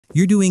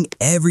You're doing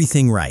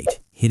everything right,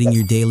 hitting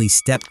your daily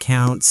step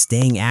count,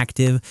 staying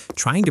active,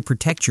 trying to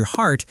protect your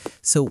heart.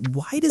 So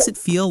why does it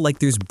feel like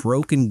there's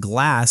broken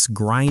glass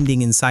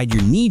grinding inside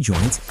your knee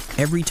joints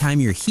every time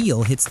your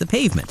heel hits the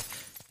pavement?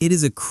 It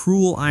is a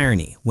cruel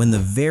irony when the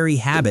very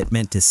habit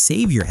meant to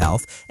save your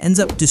health ends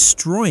up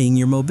destroying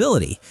your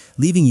mobility,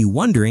 leaving you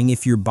wondering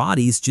if your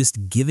body's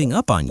just giving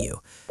up on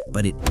you.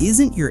 But it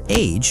isn't your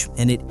age,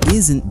 and it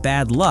isn't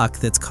bad luck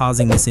that's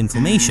causing this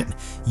inflammation.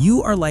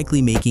 You are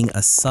likely making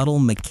a subtle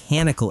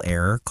mechanical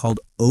error called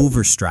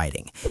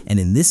overstriding. And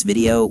in this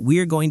video, we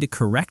are going to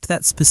correct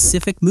that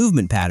specific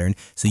movement pattern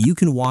so you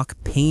can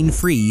walk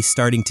pain-free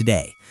starting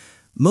today.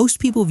 Most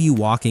people view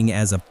walking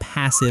as a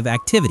passive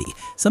activity,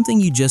 something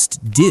you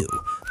just do.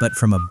 But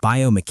from a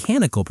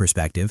biomechanical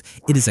perspective,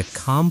 it is a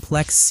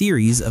complex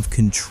series of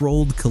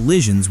controlled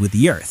collisions with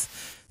the earth.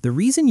 The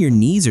reason your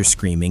knees are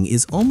screaming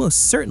is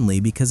almost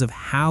certainly because of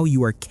how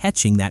you are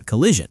catching that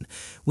collision.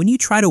 When you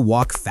try to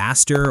walk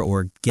faster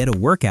or get a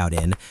workout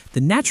in,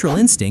 the natural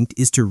instinct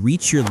is to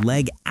reach your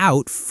leg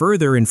out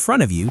further in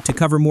front of you to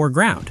cover more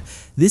ground.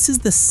 This is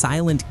the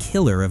silent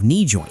killer of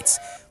knee joints.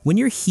 When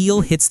your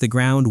heel hits the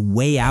ground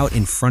way out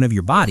in front of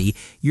your body,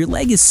 your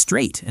leg is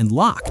straight and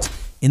locked.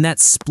 In that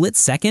split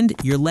second,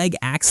 your leg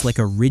acts like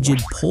a rigid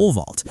pole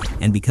vault,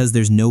 and because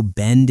there's no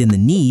bend in the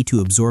knee to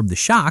absorb the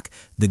shock,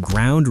 the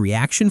ground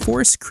reaction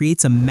force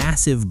creates a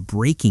massive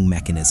braking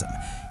mechanism.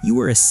 You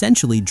are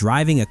essentially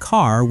driving a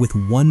car with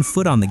one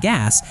foot on the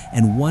gas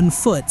and one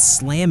foot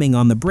slamming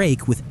on the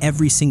brake with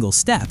every single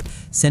step,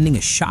 sending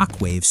a shock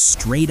wave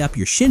straight up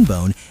your shin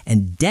bone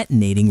and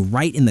detonating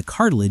right in the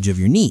cartilage of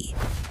your knee.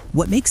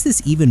 What makes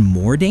this even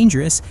more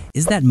dangerous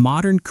is that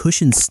modern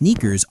cushioned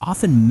sneakers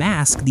often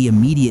mask the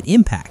immediate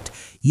impact.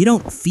 You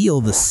don't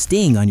feel the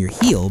sting on your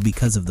heel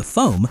because of the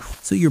foam,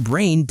 so your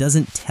brain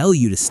doesn't tell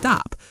you to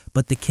stop.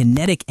 But the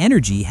kinetic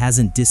energy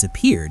hasn't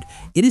disappeared.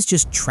 It has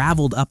just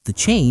traveled up the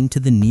chain to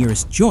the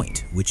nearest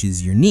joint, which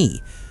is your knee.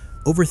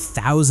 Over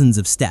thousands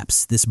of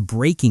steps, this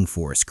braking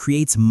force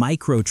creates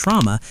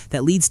micro-trauma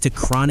that leads to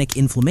chronic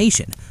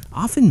inflammation,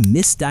 often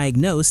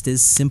misdiagnosed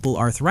as simple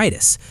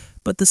arthritis.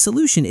 But the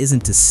solution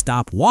isn't to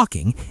stop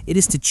walking, it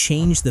is to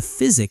change the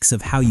physics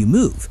of how you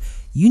move.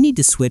 You need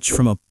to switch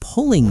from a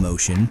pulling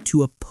motion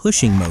to a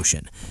pushing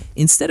motion.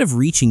 Instead of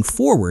reaching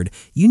forward,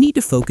 you need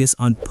to focus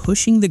on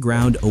pushing the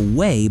ground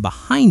away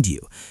behind you.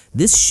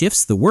 This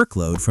shifts the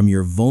workload from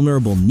your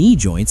vulnerable knee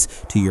joints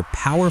to your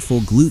powerful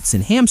glutes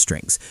and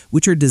hamstrings,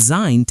 which are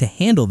designed to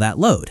handle that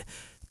load.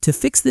 To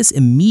fix this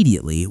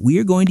immediately, we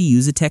are going to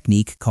use a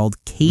technique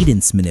called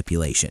cadence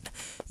manipulation.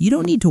 You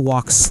don't need to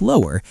walk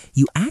slower,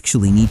 you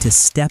actually need to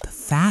step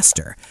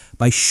faster.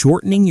 By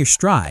shortening your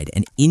stride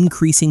and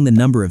increasing the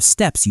number of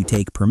steps you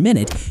take per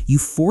minute, you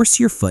force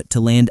your foot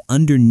to land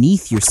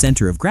underneath your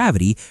center of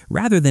gravity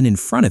rather than in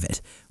front of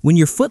it. When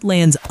your foot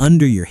lands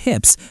under your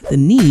hips, the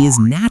knee is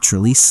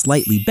naturally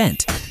slightly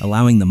bent,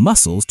 allowing the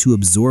muscles to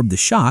absorb the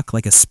shock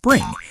like a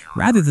spring,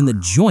 rather than the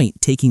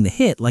joint taking the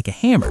hit like a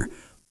hammer.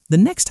 The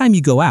next time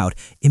you go out,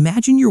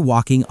 imagine you're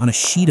walking on a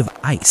sheet of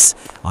ice.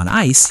 On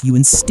ice, you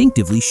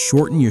instinctively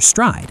shorten your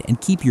stride and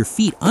keep your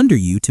feet under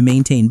you to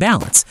maintain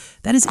balance.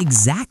 That is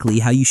exactly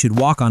how you should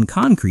walk on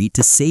concrete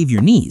to save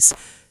your knees.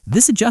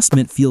 This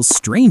adjustment feels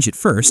strange at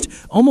first,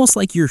 almost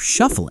like you're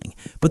shuffling,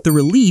 but the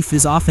relief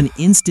is often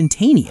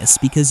instantaneous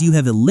because you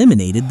have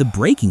eliminated the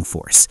braking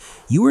force.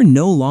 You are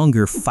no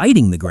longer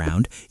fighting the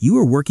ground, you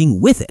are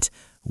working with it.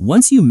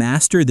 Once you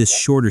master this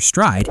shorter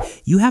stride,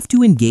 you have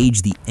to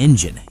engage the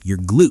engine, your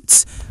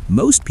glutes.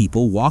 Most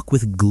people walk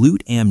with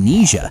glute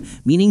amnesia,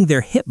 meaning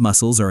their hip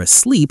muscles are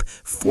asleep,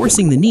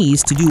 forcing the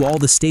knees to do all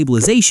the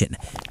stabilization.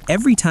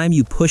 Every time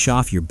you push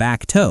off your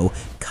back toe,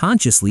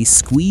 consciously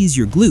squeeze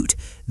your glute.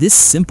 This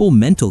simple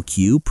mental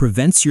cue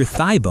prevents your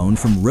thigh bone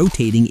from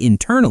rotating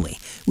internally,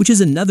 which is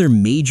another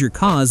major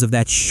cause of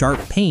that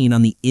sharp pain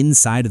on the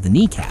inside of the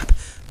kneecap.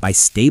 By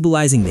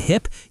stabilizing the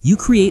hip, you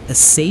create a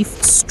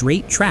safe,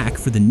 straight track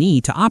for the knee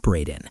to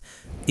operate in.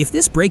 If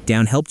this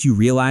breakdown helped you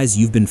realize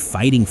you've been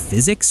fighting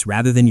physics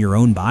rather than your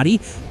own body,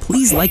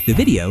 please like the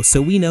video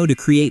so we know to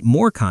create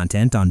more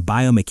content on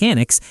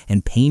biomechanics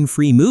and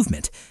pain-free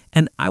movement.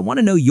 And I want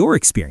to know your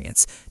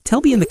experience. Tell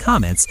me in the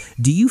comments,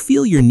 do you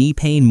feel your knee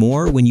pain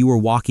more when you were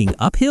walking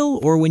uphill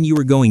or when you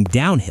were going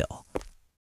downhill?